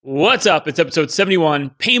What's up? It's episode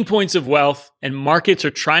 71, Pain Points of Wealth, and markets are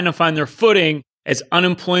trying to find their footing as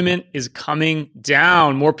unemployment is coming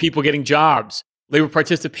down, more people getting jobs, labor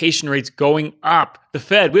participation rates going up. The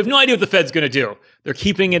Fed, we have no idea what the Fed's going to do. They're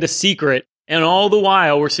keeping it a secret, and all the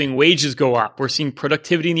while we're seeing wages go up, we're seeing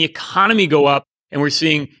productivity in the economy go up, and we're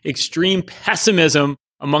seeing extreme pessimism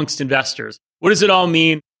amongst investors. What does it all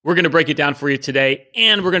mean? We're going to break it down for you today,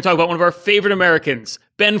 and we're going to talk about one of our favorite Americans,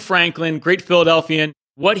 Ben Franklin, great Philadelphian,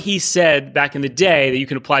 what he said back in the day that you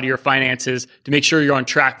can apply to your finances to make sure you're on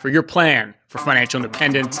track for your plan for financial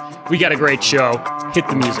independence. We got a great show. Hit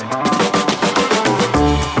the music.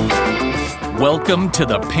 Welcome to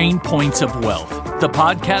the Pain Points of Wealth, the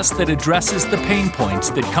podcast that addresses the pain points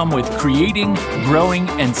that come with creating, growing,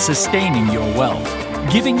 and sustaining your wealth,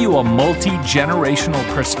 giving you a multi-generational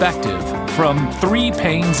perspective from three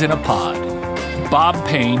Pains in a pod. Bob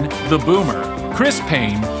Payne, the boomer, Chris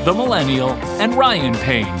Payne, the millennial, and Ryan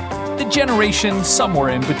Payne, the generation somewhere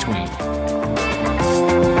in between.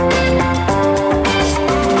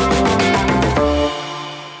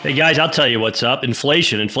 Hey guys, I'll tell you what's up.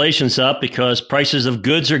 Inflation. Inflation's up because prices of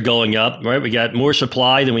goods are going up, right? We got more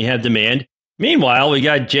supply than we have demand. Meanwhile, we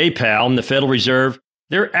got Jay Powell and the Federal Reserve.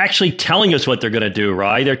 They're actually telling us what they're going to do,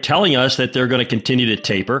 right? They're telling us that they're going to continue to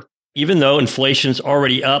taper. Even though inflation's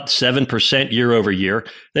already up 7% year over year,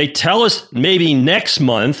 they tell us maybe next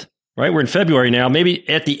month, right? We're in February now, maybe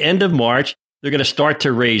at the end of March, they're going to start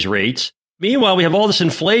to raise rates. Meanwhile, we have all this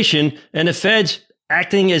inflation and the Fed's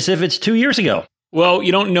acting as if it's 2 years ago. Well,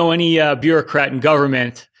 you don't know any bureaucrat in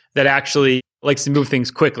government that actually likes to move things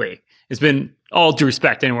quickly. It's been all due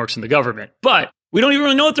respect, anyone works in the government. But we don't even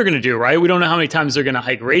really know what they're going to do, right? We don't know how many times they're going to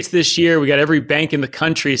hike rates this year. We got every bank in the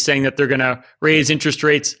country saying that they're going to raise interest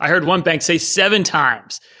rates. I heard one bank say 7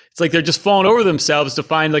 times. It's like they're just falling over themselves to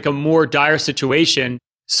find like a more dire situation.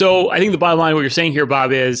 So I think the bottom line of what you're saying here,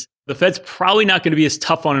 Bob, is the Fed's probably not going to be as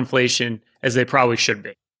tough on inflation as they probably should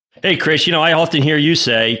be. Hey, Chris, I often hear you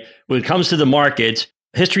say, when it comes to the markets,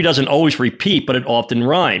 history doesn't always repeat, but it often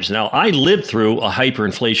rhymes. Now, I lived through a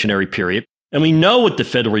hyperinflationary period. And we know what the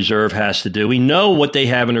Federal Reserve has to do. We know what they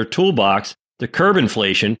have in their toolbox to curb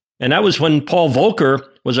inflation. And that was when Paul Volcker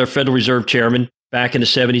was our Federal Reserve chairman back in the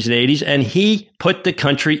 70s and 80s, and he put the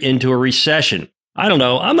country into a recession. I don't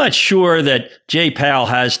know. I'm not sure that Jay Powell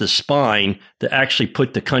has the spine to actually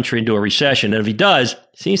put the country into a recession. And if he does,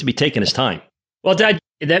 he seems to be taking his time. Well, Dad,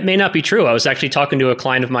 that may not be true. I was actually talking to a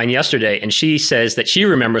client of mine yesterday, and she says that she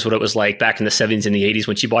remembers what it was like back in the 70s and the 80s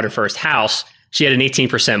when she bought her first house. She had an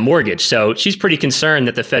 18% mortgage. So she's pretty concerned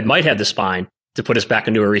that the Fed might have the spine to put us back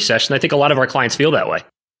into a recession. I think a lot of our clients feel that way.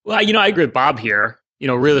 Well, I agree with Bob here.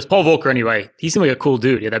 Really, Paul Volcker anyway, he seemed like a cool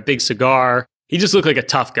dude. He had that big cigar. He just looked like a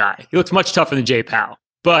tough guy. He looks much tougher than Jay Powell.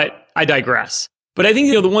 But I digress. But I think,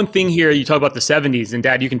 the one thing here, you talk about the 70s, and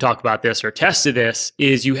Dad, you can talk about this or attest to this,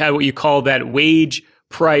 is you had what you call that wage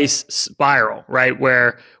price spiral, right?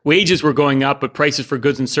 Where wages were going up, but prices for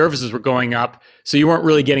goods and services were going up. So you weren't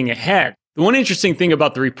really getting ahead. The one interesting thing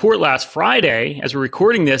about the report last Friday, as we're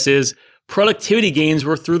recording this, is productivity gains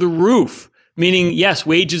were through the roof. Meaning, yes,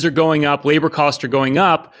 wages are going up, labor costs are going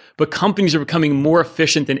up, but companies are becoming more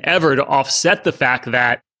efficient than ever to offset the fact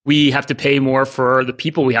that we have to pay more for the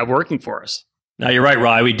people we have working for us. Now, you're right,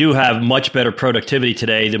 Rye. We do have much better productivity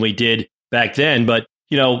today than we did back then. But,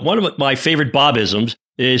 one of my favorite Bobisms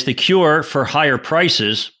is the cure for higher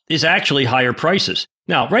prices is actually higher prices.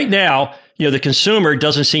 Now, right now, the consumer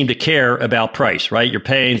doesn't seem to care about price, right? You're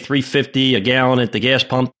paying $3.50 a gallon at the gas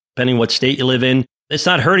pump, depending what state you live in. It's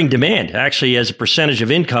not hurting demand. Actually, as a percentage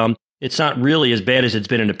of income, it's not really as bad as it's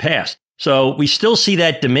been in the past. So we still see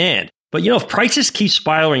that demand. But, if prices keep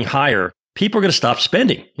spiraling higher, people are going to stop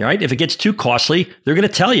spending, right? If it gets too costly, they're going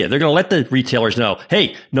to tell you. They're going to let the retailers know,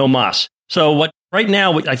 hey, no mas. So what right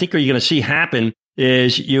now, what I think you're going to see happen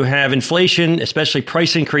is you have inflation, especially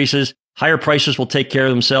price increases. Higher prices will take care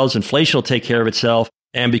of themselves. Inflation will take care of itself.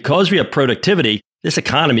 And because we have productivity, this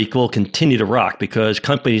economy will continue to rock because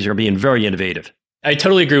companies are being very innovative. I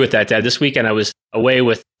totally agree with that, Dad. This weekend, I was away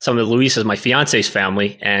with some of Luis's, my fiance's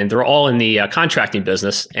family, and they're all in the contracting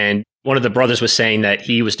business. And one of the brothers was saying that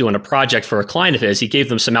he was doing a project for a client of his. He gave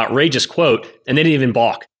them some outrageous quote, and they didn't even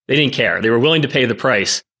balk. They didn't care. They were willing to pay the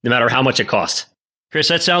price, no matter how much it cost. Chris,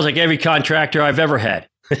 that sounds like every contractor I've ever had.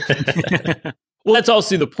 Well, that's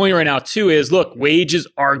also the point right now, too, is look, wages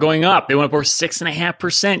are going up. They went up over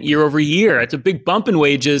 6.5% year over year. It's a big bump in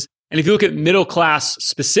wages. And if you look at middle class,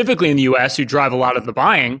 specifically in the US, who drive a lot of the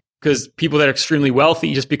buying, because people that are extremely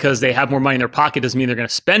wealthy, just because they have more money in their pocket doesn't mean they're going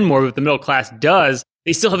to spend more, but the middle class does.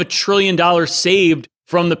 They still have $1 trillion saved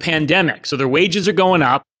from the pandemic. So their wages are going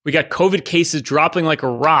up. We got COVID cases dropping like a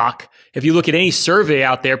rock. if you look at any survey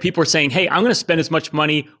out there, people are saying, hey, I'm going to spend as much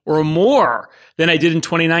money or more than I did in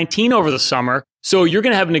 2019 over the summer. So you're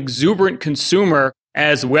going to have an exuberant consumer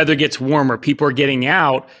as the weather gets warmer, people are getting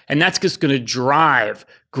out, and that's just going to drive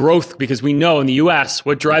growth, because we know in the US,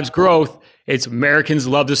 what drives growth, it's Americans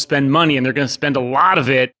love to spend money, and they're going to spend a lot of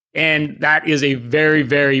it. And that is a very,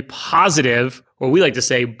 very positive, or we like to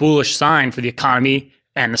say bullish sign for the economy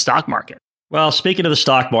and the stock market. Well, speaking of the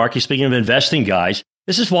stock market, speaking of investing, guys,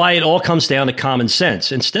 this is why it all comes down to common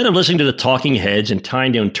sense. Instead of listening to the talking heads and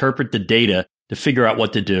trying to interpret the data to figure out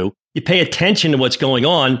what to do, you pay attention to what's going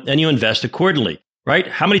on and you invest accordingly, right?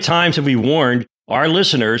 How many times have we warned our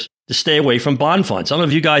listeners to stay away from bond funds? Some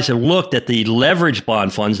of you guys have looked at the leveraged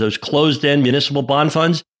bond funds, those closed-end municipal bond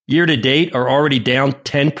funds. Year to date are already down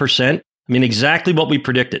 10%. I mean, exactly what we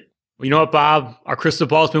predicted. Well, you know what, Bob? Our crystal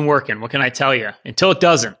ball's been working. What can I tell you? Until it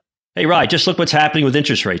doesn't. Hey, Rod, just look what's happening with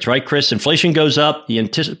interest rates, right, Chris? Inflation goes up. You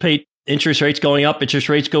anticipate interest rates going up. Interest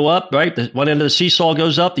rates go up, right? The one end of the seesaw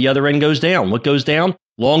goes up. The other end goes down. What goes down?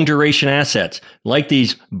 Long duration assets, like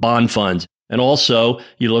these bond funds. And also,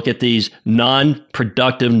 you look at these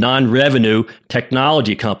non-productive, non-revenue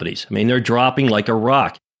technology companies. I mean, they're dropping like a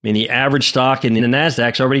rock. I mean, the average stock in the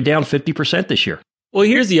NASDAQ's already down 50% this year. Well,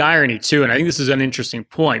 here's the irony, too, and I think this is an interesting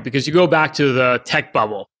point, because you go back to the tech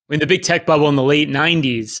bubble. I mean, the big tech bubble in the late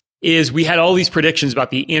 90s is we had all these predictions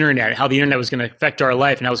about the internet, how the internet was going to affect our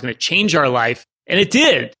life and how it was going to change our life, and it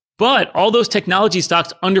did. But all those technology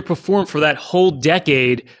stocks underperformed for that whole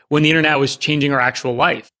decade when the internet was changing our actual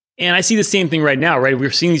life. And I see the same thing right now, right?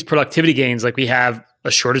 We're seeing these productivity gains, like we have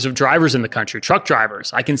a shortage of drivers in the country, truck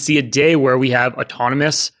drivers. I can see a day where we have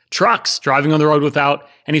autonomous trucks driving on the road without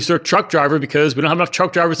any sort of truck driver, because we don't have enough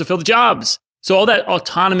truck drivers to fill the jobs. So all that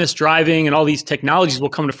autonomous driving and all these technologies will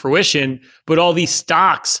come to fruition, but all these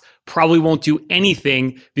stocks probably won't do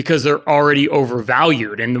anything because they're already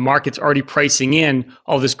overvalued and the market's already pricing in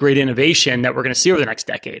all this great innovation that we're going to see over the next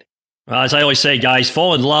decade. As I always say, guys,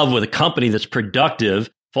 fall in love with a company that's productive,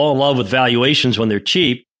 fall in love with valuations when they're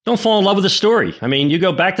cheap. Don't fall in love with the story. I mean, you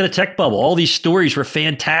go back to the tech bubble. All these stories were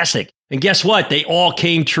fantastic. And guess what? They all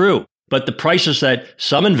came true. But the prices that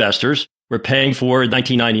some investors were paying for in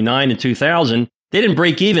 1999 and 2000, they didn't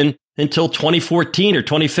break even until 2014 or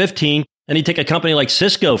 2015. And you take a company like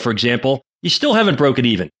Cisco, for example, you still haven't broken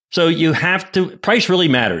even. So you have to, price really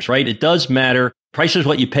matters, right? It does matter. Price is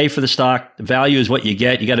what you pay for the stock. The value is what you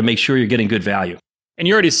get. You got to make sure you're getting good value. And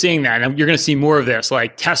you're already seeing that. And you're going to see more of this.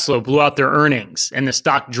 Like Tesla blew out their earnings and the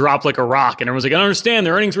stock dropped like a rock. And everyone's like, I don't understand.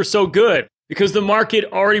 Their earnings were so good because the market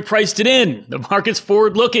already priced it in. The market's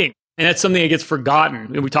forward looking. And that's something that gets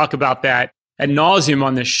forgotten. And we talk about that ad nauseum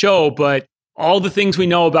on this show. But all the things we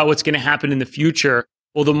know about what's going to happen in the future,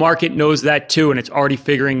 well, the market knows that too. And it's already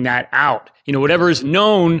figuring that out. You know, whatever is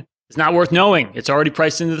known is not worth knowing. It's already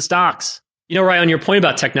priced into the stocks. You know, Ryan, on your point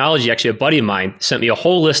about technology, actually, a buddy of mine sent me a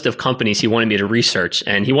whole list of companies he wanted me to research.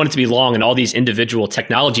 And he wanted to be long in all these individual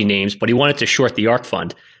technology names, but he wanted to short the ARK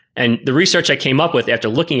fund. And the research I came up with after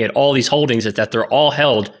looking at all these holdings is that they're all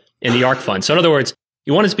held in the ARK fund. So in other words,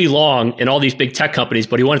 he wanted to be long in all these big tech companies,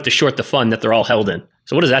 but he wanted to short the fund that they're all held in.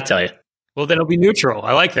 So what does that tell you? Well, then it'll be neutral.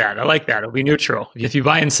 I like that. It'll be neutral. If you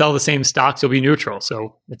buy and sell the same stocks, it'll be neutral.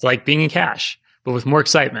 So it's like being in cash, but with more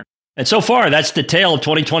excitement. And so far, that's the tale of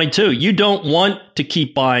 2022. You don't want to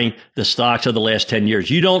keep buying the stocks of the last 10 years.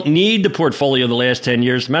 You don't need the portfolio of the last 10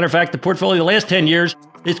 years. As a matter of fact, the portfolio of the last 10 years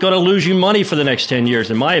is going to lose you money for the next 10 years.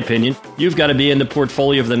 In my opinion, you've got to be in the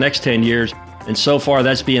portfolio of the next 10 years. And so far,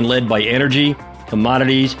 that's being led by energy,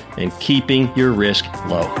 commodities, and keeping your risk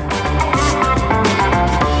low.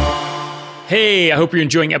 Hey, I hope you're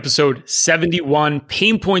enjoying episode 71,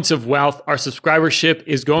 Pain Points of Wealth. Our subscribership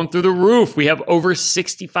is going through the roof. We have over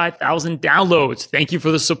 65,000 downloads. Thank you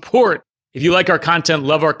for the support. If you like our content,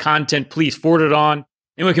 love our content, please forward it on.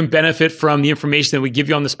 Anyone can benefit from the information that we give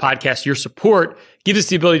you on this podcast. Your support gives us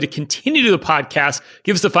the ability to continue to do the podcast.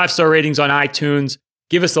 Give us the 5-star ratings on iTunes.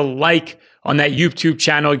 Give us a like on that YouTube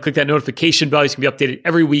channel. You click that notification bell. You can be updated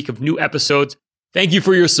every week of new episodes. Thank you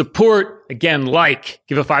for your support. Again,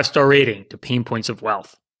 give a 5-star rating to Pain Points of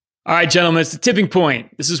Wealth. All right, gentlemen, it's the tipping point.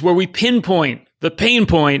 This is where we pinpoint the pain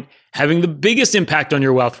point having the biggest impact on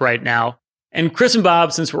your wealth right now. And Chris and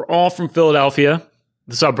Bob, since we're all from Philadelphia,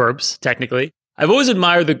 the suburbs, technically, I've always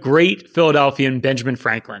admired the great Philadelphian Benjamin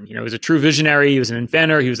Franklin. You know, he was a true visionary. He was an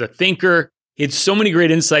inventor. He was a thinker. He had so many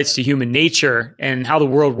great insights to human nature and how the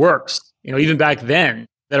world works, you know, even back then,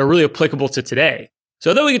 that are really applicable to today.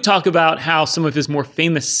 So then we could talk about how some of his more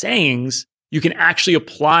famous sayings you can actually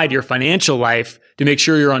apply to your financial life to make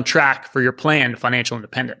sure you're on track for your planned financial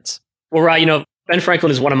independence. Well, Ryan, you know, Ben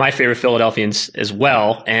Franklin is one of my favorite Philadelphians as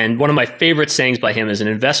well. And one of my favorite sayings by him is an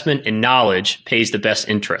investment in knowledge pays the best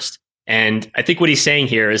interest. And I think what he's saying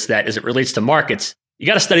here is that as it relates to markets, you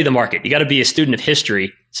got to study the market. You got to be a student of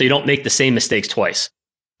history so you don't make the same mistakes twice.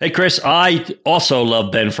 Hey, Chris, I also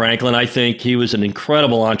love Ben Franklin. I think he was an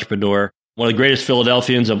incredible entrepreneur, one of the greatest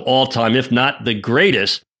Philadelphians of all time, if not the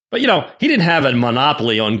greatest. But, he didn't have a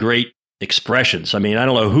monopoly on great expressions. I mean, I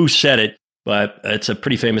don't know who said it, but it's a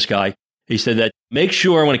pretty famous guy. He said that make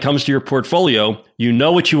sure when it comes to your portfolio, you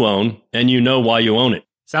know what you own and you know why you own it.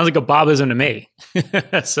 Sounds like a Bobism to me.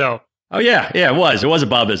 Oh, yeah, it was. It was a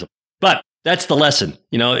Bobism. But that's the lesson.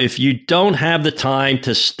 If you don't have the time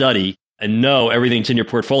to study and know everything's in your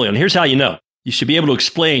portfolio, and here's how you know. You should be able to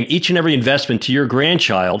explain each and every investment to your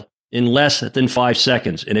grandchild in less than 5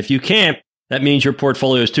 seconds. And if you can't, that means your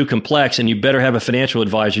portfolio is too complex and you better have a financial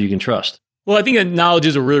advisor you can trust. Well, I think that knowledge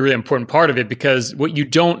is a really, really important part of it because what you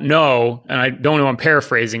don't know, and I don't know I'm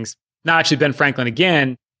paraphrasing, not actually Ben Franklin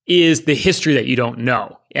again, is the history that you don't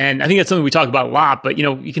know. And I think that's something we talk about a lot, but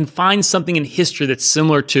you can find something in history that's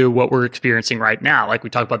similar to what we're experiencing right now. Like we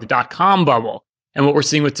talked about the dot-com bubble and what we're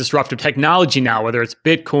seeing with disruptive technology now, whether it's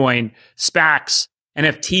Bitcoin, SPACs,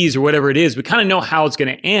 NFTs, or whatever it is, we kind of know how it's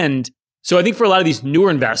going to end. So I think for a lot of these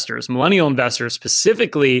newer investors, millennial investors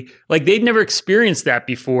specifically, like they've never experienced that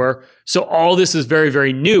before. So all this is very,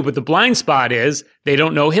 very new. But the blind spot is they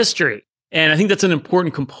don't know history. And I think that's an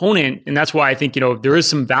important component. And that's why I think, there is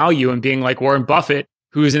some value in being like Warren Buffett,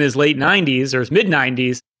 who's in his late 90s or his mid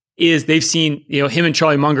 90s, is they've seen, him and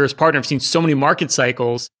Charlie Munger, his partner, have seen so many market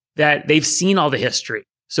cycles that they've seen all the history.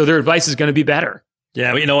 So their advice is going to be better.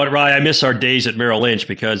 Yeah, you know what, Rye? I miss our days at Merrill Lynch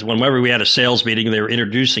because whenever we had a sales meeting, they were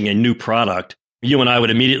introducing a new product. You and I would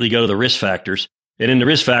immediately go to the risk factors. And in the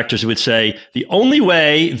risk factors, it would say, the only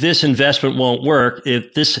way this investment won't work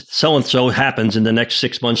if this so-and-so happens in the next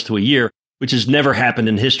 6 months to a year, which has never happened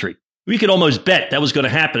in history. We could almost bet that was going to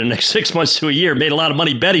happen in the next 6 months to a year, made a lot of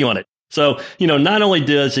money betting on it. So, not only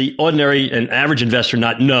does the ordinary and average investor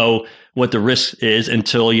not know what the risk is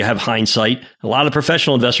until you have hindsight, a lot of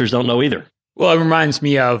professional investors don't know either. Well, it reminds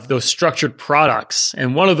me of those structured products.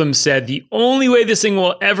 And one of them said, the only way this thing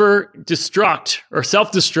will ever destruct or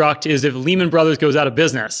self-destruct is if Lehman Brothers goes out of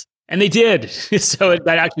business. And they did. So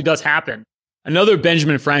that actually does happen. Another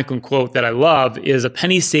Benjamin Franklin quote that I love is a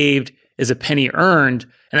penny saved is a penny earned.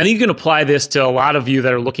 And I think you can apply this to a lot of you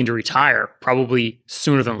that are looking to retire, probably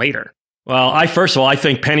sooner than later. Well, first of all, I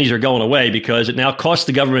think pennies are going away because it now costs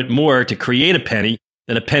the government more to create a penny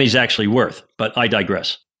than a penny's actually worth. But I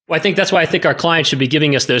digress. Well, I think that's why I think our clients should be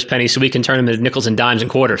giving us those pennies so we can turn them into nickels and dimes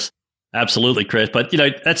and quarters. Absolutely, Chris. But,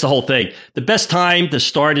 that's the whole thing. The best time to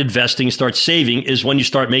start investing, start saving is when you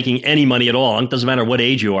start making any money at all. It doesn't matter what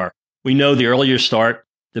age you are. We know the earlier you start,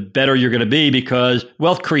 the better you're going to be because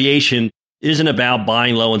wealth creation isn't about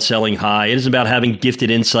buying low and selling high. It isn't about having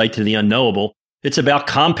gifted insight to the unknowable. It's about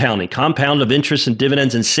compounding. Compound of interest and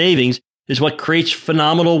dividends and savings is what creates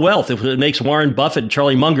phenomenal wealth. It makes Warren Buffett and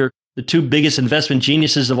Charlie Munger the two biggest investment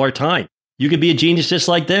geniuses of our time. You could be a genius just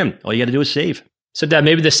like them. All you got to do is save. So, Dad,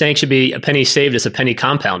 maybe the saying should be a penny saved is a penny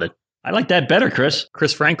compounded. I like that better, Chris.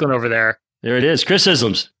 Chris Franklin over there. There it is.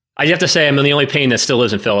 Chrisisms. I have to say I'm the only Payne that still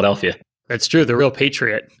lives in Philadelphia. That's true. The real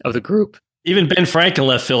patriot of the group. Even Ben Franklin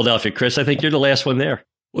left Philadelphia, Chris. I think you're the last one there.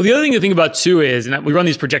 Well, the other thing to think about too is, and we run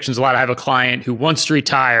these projections a lot. I have a client who wants to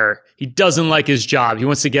retire. He doesn't like his job. He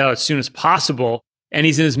wants to get out as soon as possible. And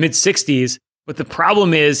he's in his mid 60s. But the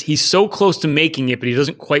problem is he's so close to making it, but he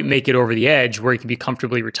doesn't quite make it over the edge where he can be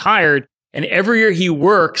comfortably retired. And every year he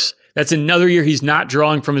works, that's another year he's not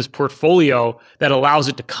drawing from his portfolio that allows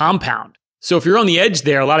it to compound. So if you're on the edge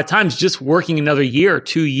there, a lot of times just working another year or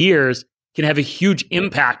 2 years can have a huge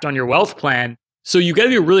impact on your wealth plan. So you got to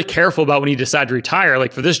be really careful about when you decide to retire.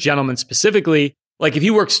 Like for this gentleman specifically, like if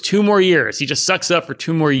he works 2 more years, he just sucks up for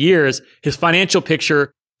 2 more years, his financial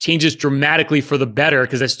picture changes dramatically for the better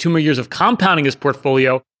because that's 2 more years of compounding his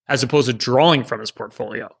portfolio as opposed to drawing from his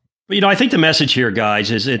portfolio. But, I think the message here, guys,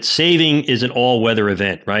 is that saving is an all-weather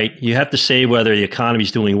event, right? You have to save whether the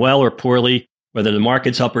economy's doing well or poorly, whether the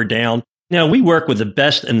market's up or down. Now, we work with the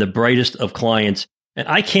best and the brightest of clients, and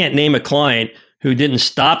I can't name a client who didn't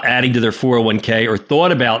stop adding to their 401k or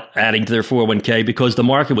thought about adding to their 401k because the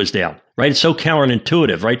market was down, right? It's so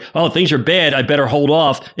counterintuitive, right? Oh, things are bad. I better hold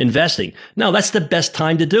off investing. No, that's the best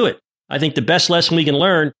time to do it. I think the best lesson we can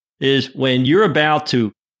learn is when you're about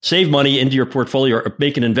to save money into your portfolio or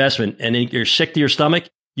make an investment and you're sick to your stomach,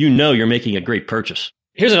 you're making a great purchase.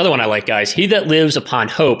 Here's another one I like, guys. He that lives upon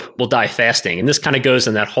hope will die fasting. And this kind of goes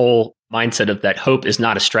in that whole mindset of that hope is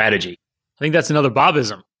not a strategy. I think that's another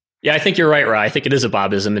Bobism. Yeah, I think you're right, Rye. I think it is a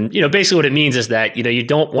Bobism. And, basically what it means is that, you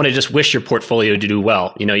don't want to just wish your portfolio to do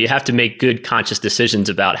well. You have to make good conscious decisions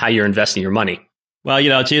about how you're investing your money. Well,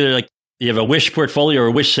 it's either like you have a wish portfolio or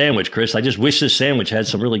a wish sandwich, Chris. I just wish this sandwich had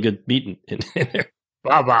some really good meat in there.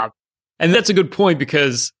 Bob. And that's a good point,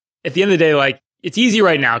 because at the end of the day, like, it's easy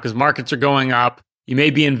right now because markets are going up. You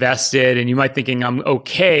may be invested and you might thinking I'm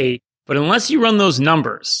okay. But unless you run those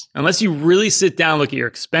numbers, unless you really sit down, look at your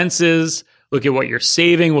expenses, look at what you're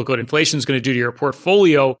saving, look what inflation is going to do to your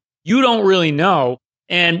portfolio, you don't really know.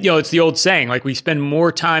 And, it's the old saying, like, we spend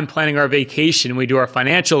more time planning our vacation than we do our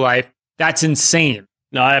financial life. That's insane.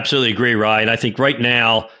 No, I absolutely agree, Ryan. I think right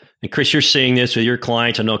now, and Chris, you're seeing this with your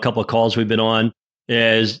clients. I know a couple of calls we've been on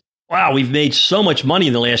is, wow, we've made so much money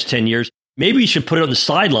in the last 10 years. Maybe we should put it on the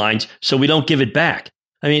sidelines so we don't give it back.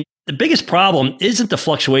 I mean, the biggest problem isn't the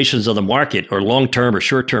fluctuations of the market or long-term or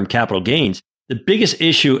short-term capital gains. The biggest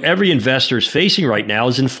issue every investor is facing right now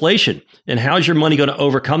is inflation. And how's your money going to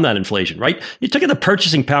overcome that inflation, right? You took at the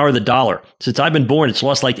purchasing power of the dollar. Since I've been born, it's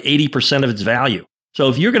lost like 80% of its value. So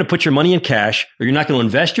if you're going to put your money in cash or you're not going to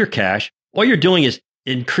invest your cash, all you're doing is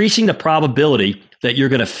increasing the probability that you're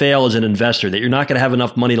going to fail as an investor, that you're not going to have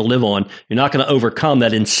enough money to live on. You're not going to overcome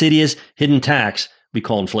that insidious hidden tax we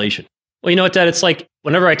call inflation. Well, you know what, Dad? It's like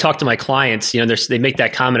whenever I talk to my clients, they make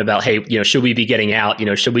that comment about, hey, should we be getting out?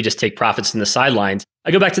 Should we just take profits in the sidelines?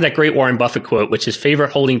 I go back to that great Warren Buffett quote, which is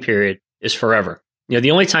favorite holding period is forever.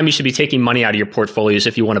 The only time you should be taking money out of your portfolio is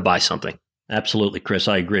if you want to buy something. Absolutely, Chris.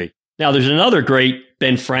 I agree. Now, there's another great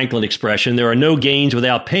Ben Franklin expression. There are no gains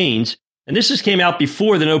without pains. And this just came out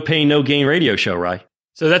before the No Pain, No Gain radio show, right?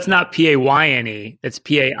 So that's not P-A-Y-N-E. That's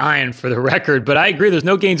P-A-I-N for the record. But I agree, there's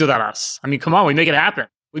no gains without us. I mean, come on, we make it happen.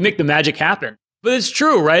 We make the magic happen. But it's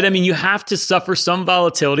true, right? I mean, you have to suffer some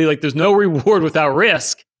volatility. Like, there's no reward without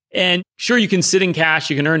risk. And sure, you can sit in cash,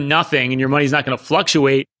 you can earn nothing, and your money's not going to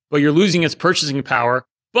fluctuate, but you're losing its purchasing power.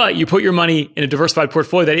 But you put your money in a diversified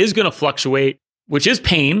portfolio that is going to fluctuate, which is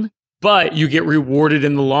pain, but you get rewarded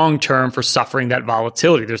in the long term for suffering that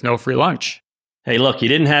volatility. There's no free lunch. Hey, look, you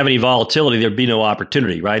didn't have any volatility, there'd be no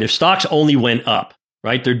opportunity, right? If stocks only went up,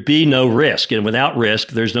 right, there'd be no risk. And without risk,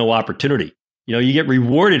 there's no opportunity. You get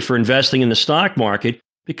rewarded for investing in the stock market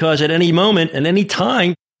because at any moment and any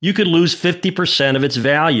time, you could lose 50% of its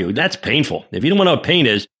value. That's painful. If you don't want to know what pain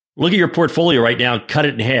is, look at your portfolio right now and cut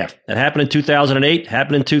it in half. That happened in 2008,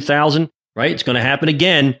 happened in 2000, right? It's going to happen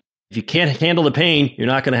again. If you can't handle the pain, you're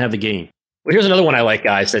not going to have the gain. Well, here's another one I like,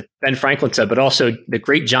 guys, that Ben Franklin said, but also the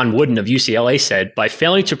great John Wooden of UCLA said, by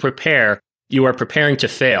failing to prepare, you are preparing to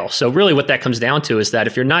fail. So really what that comes down to is that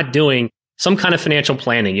if you're not doing some kind of financial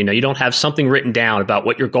planning, you don't have something written down about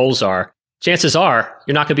what your goals are, chances are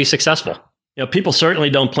you're not going to be successful. People certainly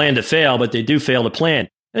don't plan to fail, but they do fail to plan.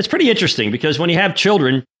 And it's pretty interesting because when you have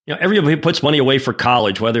children, everybody puts money away for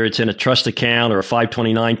college, whether it's in a trust account or a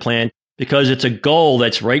 529 plan, because it's a goal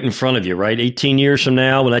that's right in front of you, right? 18 years from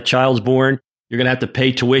now, when that child's born, you're going to have to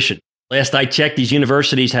pay tuition. Last I checked, these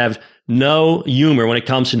universities have no humor when it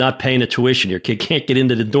comes to not paying the tuition. Your kid can't get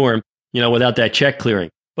into the dorm, without that check clearing.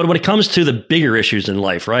 But when it comes to the bigger issues in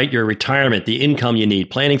life, right? Your retirement, the income you need,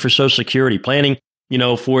 planning for Social Security, planning,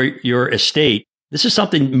 for your estate. This is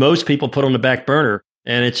something most people put on the back burner.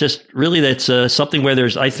 And it's just really that's something where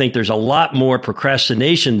I think there's a lot more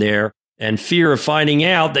procrastination there and fear of finding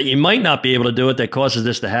out that you might not be able to do it that causes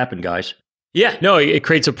this to happen, guys. Yeah, no, it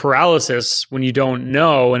creates a paralysis when you don't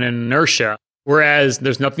know and an inertia. Whereas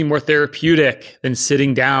there's nothing more therapeutic than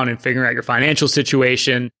sitting down and figuring out your financial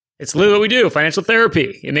situation. It's literally what we do, financial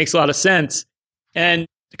therapy. It makes a lot of sense. And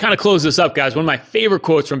to kind of close this up, guys, one of my favorite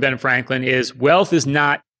quotes from Ben Franklin is, wealth is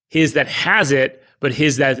not his that has it, but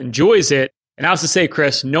his that enjoys it. And I also say,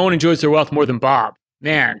 Chris, no one enjoys their wealth more than Bob.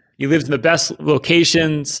 Man, he lives in the best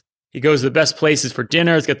locations. He goes to the best places for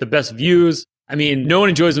dinner. He's got the best views. I mean, no one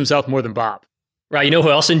enjoys himself more than Bob. Right. You know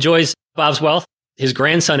who else enjoys Bob's wealth? His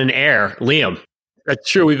grandson and heir, Liam. That's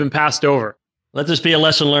true. We've been passed over. Let this be a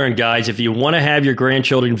lesson learned, guys. If you want to have your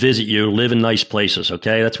grandchildren visit you, live in nice places,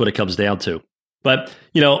 okay? That's what it comes down to. But,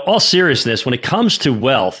 all seriousness, when it comes to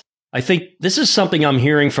wealth, I think this is something I'm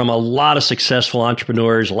hearing from a lot of successful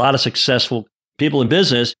entrepreneurs, a lot of successful people in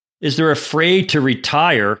business, is they're afraid to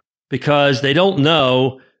retire because they don't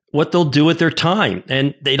know what they'll do with their time.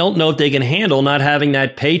 And they don't know if they can handle not having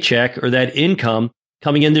that paycheck or that income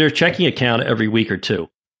coming into their checking account every week or two.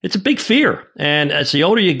 It's a big fear. And as the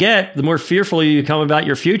older you get, the more fearful you become about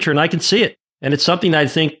your future. And I can see it. And it's something that I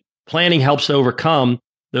think planning helps to overcome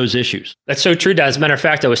those issues. That's so true, Dad. As a matter of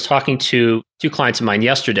fact, I was talking to two clients of mine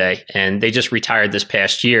yesterday, and they just retired this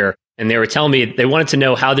past year. And they were telling me they wanted to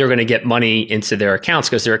know how they were going to get money into their accounts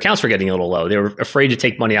because their accounts were getting a little low. They were afraid to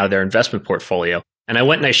take money out of their investment portfolio. And I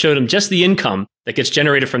went and I showed them just the income that gets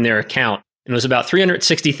generated from their account. And it was about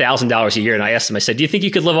 $360,000 a year. And I asked them, I said, do you think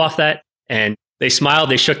you could live off that? And they smiled,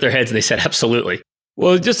 they shook their heads, and they said, absolutely.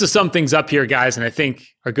 Well, just to sum things up here, guys, and I think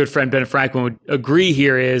our good friend Ben Franklin would agree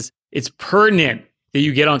here, is it's pertinent that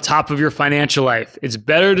you get on top of your financial life. It's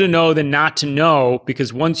better to know than not to know,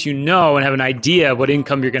 because once you know and have an idea of what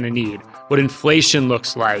income you're going to need, what inflation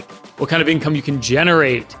looks like, what kind of income you can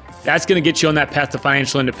generate, that's going to get you on that path to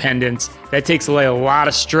financial independence. That takes away a lot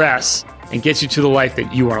of stress and gets you to the life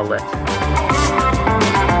that you want to live.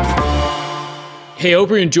 Hey, hope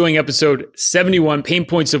you're enjoying episode 71, Pain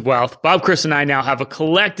Points of Wealth. Bob, Chris, and I now have a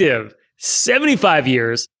collective 75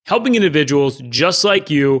 years helping individuals just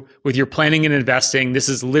like you with your planning and investing. This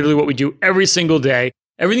is literally what we do every single day.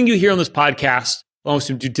 Everything you hear on this podcast, along with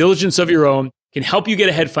some due diligence of your own, can help you get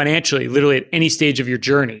ahead financially, literally at any stage of your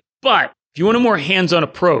journey. But if you want a more hands-on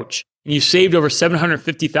approach and you've saved over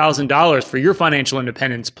 $750,000 for your financial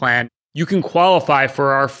independence plan, you can qualify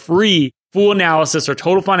for our free full analysis or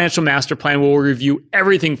total financial master plan, where we'll review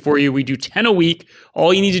everything for you. We do 10 a week.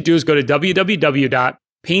 All you need to do is go to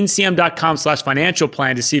www.paincm.com/financial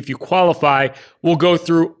plan to see if you qualify. We'll go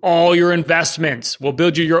through all your investments. We'll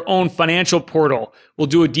build you your own financial portal. We'll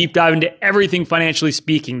do a deep dive into everything financially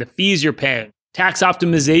speaking, the fees you're paying, tax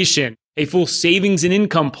optimization, a full savings and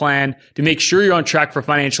income plan to make sure you're on track for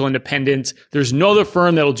financial independence. There's no other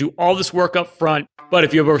firm that'll do all this work up front. But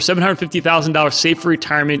if you have over $750,000 saved for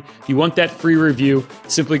retirement, if you want that free review,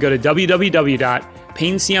 simply go to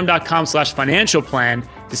www.paincm.com/financial plan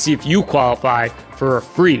to see if you qualify for a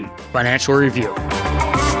free financial review.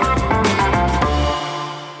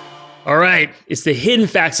 All right, it's the hidden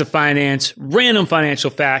facts of finance, random financial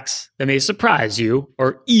facts that may surprise you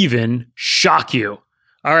or even shock you.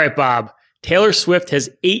 All right, Bob, Taylor Swift has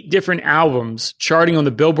 8 different albums charting on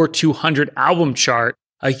the Billboard 200 album chart,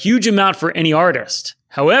 a huge amount for any artist.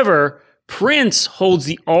 However, Prince holds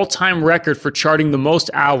the all-time record for charting the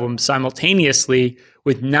most albums simultaneously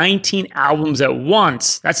with 19 albums at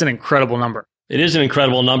once. That's an incredible number. It is an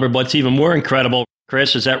incredible number, but what's even more incredible,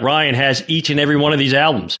 Chris, is that Ryan has each and every one of these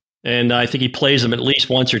albums. And I think he plays them at least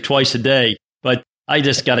once or twice a day. But I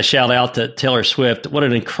just got to shout out to Taylor Swift. What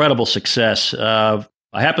an incredible success.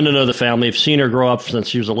 I happen to know the family. I've seen her grow up since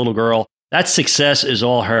she was a little girl. That success is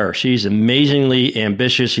all her. She's amazingly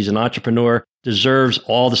ambitious. She's an entrepreneur, deserves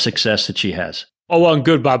all the success that she has. Oh, well and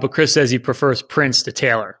good, Bob, but Chris says he prefers Prince to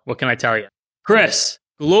Taylor. What can I tell you? Chris,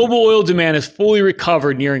 global oil demand has fully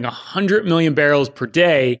recovered, nearing 100 million barrels per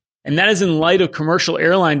day, and that is in light of commercial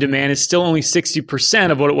airline demand is still only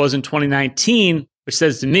 60% of what it was in 2019, which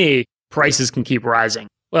says to me, prices can keep rising.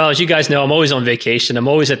 Well, as you guys know, I'm always on vacation. I'm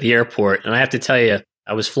always at the airport. And I have to tell you,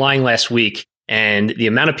 I was flying last week, and the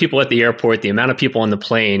amount of people at the airport, the amount of people on the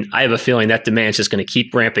plane, I have a feeling that demand is just going to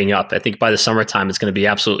keep ramping up. I think by the summertime, it's going to be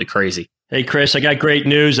absolutely crazy. Hey, Chris, I got great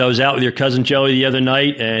news. I was out with your cousin Joey the other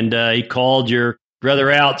night, and he called your brother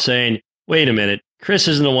out saying, wait a minute, Chris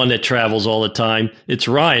isn't the one that travels all the time. It's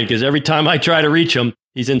Ryan, because every time I try to reach him,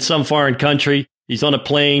 he's in some foreign country. He's on a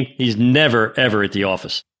plane. He's never, ever at the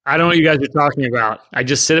office. I don't know what you guys are talking about. I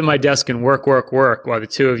just sit at my desk and work while the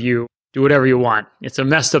two of you do whatever you want. It's a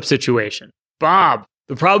messed up situation. Bob,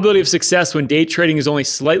 the probability of success when day trading is only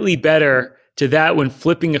slightly better to that when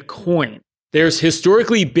flipping a coin. There's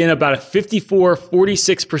historically been about a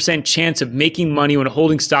 46% chance of making money when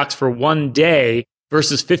holding stocks for one day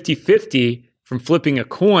versus 50-50 from flipping a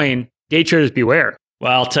coin. Day traders beware.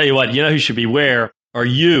 Well, I'll tell you what, you know who should beware are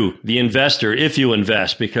you, the investor, if you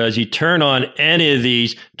invest, because you turn on any of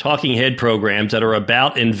these talking head programs that are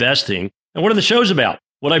about investing. And what are the shows about?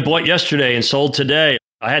 What I bought yesterday and sold today.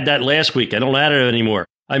 I had that last week. I don't have it anymore.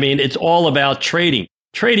 I mean, it's all about trading.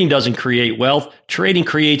 Trading doesn't create wealth. Trading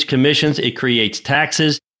creates commissions. It creates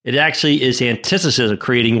taxes. It actually is antithesis of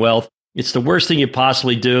creating wealth. It's the worst thing you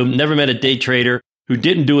possibly do. Never met a day trader who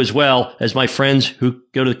didn't do as well as my friends who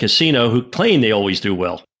go to the casino who claim they always do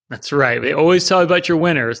well. That's right. They always tell you about your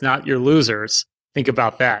winners, not your losers. Think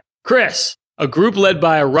about that. Chris, a group led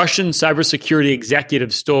by a Russian cybersecurity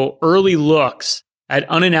executive stole early looks at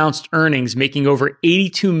unannounced earnings, making over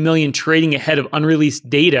 82 million trading ahead of unreleased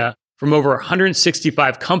data from over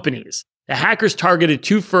 165 companies. The hackers targeted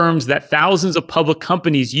 2 firms that thousands of public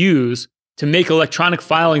companies use to make electronic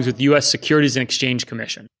filings with the U.S. Securities and Exchange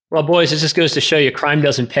Commission. Well, boys, it just goes to show you crime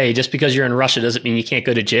doesn't pay. Just because you're in Russia doesn't mean you can't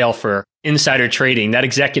go to jail for insider trading. That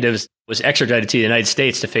executive was extradited to the United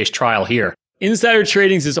States to face trial here. Insider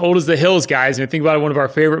trading is as old as the hills, guys. And I think about one of our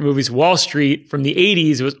favorite movies, Wall Street, from the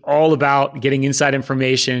 80s. It was all about getting inside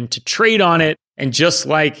information to trade on it. And just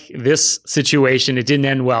like this situation, it didn't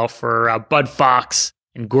end well for Bud Fox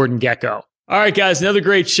and Gordon Gekko. All right, guys, another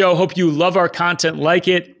great show. Hope you love our content, like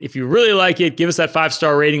it. If you really like it, give us that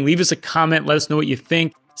 5-star rating. Leave us a comment. Let us know what you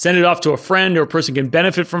think. Send it off to a friend or a person who can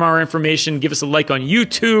benefit from our information. Give us a like on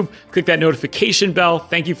YouTube. Click that notification bell.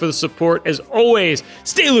 Thank you for the support. As always,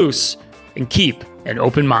 stay loose and keep an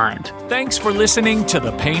open mind. Thanks for listening to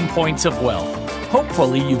The Pain Points of Wealth.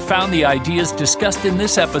 Hopefully, you found the ideas discussed in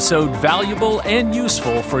this episode valuable and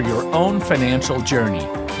useful for your own financial journey.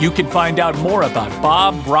 You can find out more about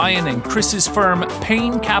Bob, Brian, and Chris's firm,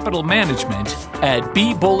 Payne Capital Management, at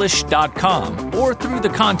BeBullish.com or through the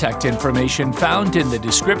contact information found in the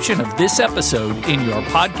description of this episode in your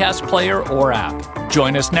podcast player or app.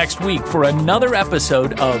 Join us next week for another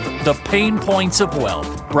episode of The Pain Points of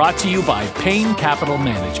Wealth, brought to you by Payne Capital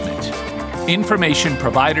Management. Information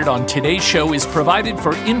provided on today's show is provided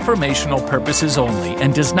for informational purposes only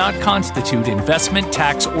and does not constitute investment,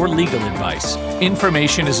 tax, or legal advice.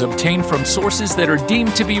 Information is obtained from sources that are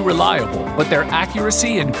deemed to be reliable, but their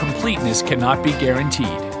accuracy and completeness cannot be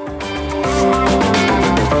guaranteed.